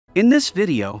In this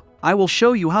video, I will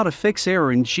show you how to fix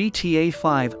error in GTA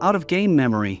 5 out-of-game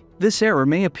memory. This error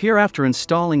may appear after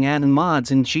installing add-on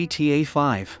mods in GTA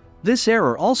 5. This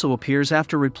error also appears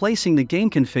after replacing the game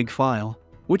config file,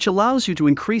 which allows you to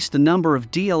increase the number of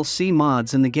DLC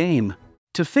mods in the game.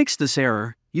 To fix this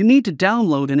error, you need to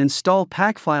download and install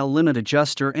Pack File Limit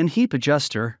Adjuster and Heap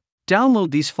Adjuster.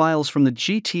 Download these files from the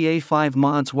GTA 5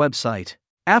 mods website.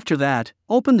 After that,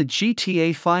 open the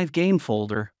GTA 5 game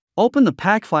folder. Open the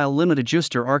Pack File Limit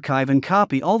Adjuster archive and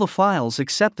copy all the files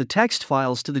except the text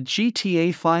files to the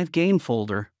GTA 5 game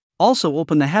folder. Also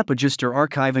open the Heap Adjuster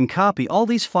archive and copy all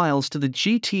these files to the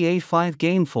GTA 5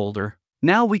 game folder.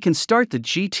 Now we can start the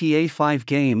GTA 5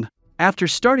 game. After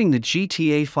starting the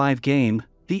GTA 5 game,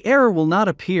 the error will not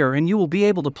appear and you will be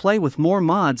able to play with more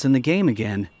mods in the game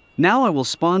again. Now I will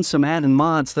spawn some add-on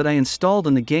mods that I installed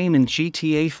in the game in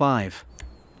GTA 5.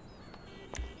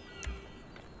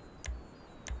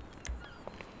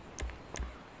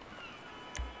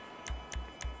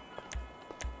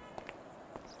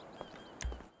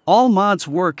 All mods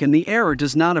work and the error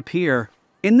does not appear.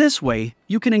 In this way,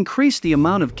 you can increase the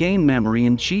amount of game memory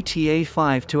in GTA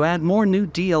 5 to add more new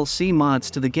DLC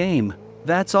mods to the game.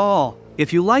 That's all.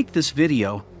 If you liked this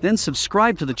video, then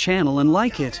subscribe to the channel and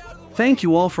like it. Thank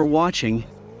you all for watching.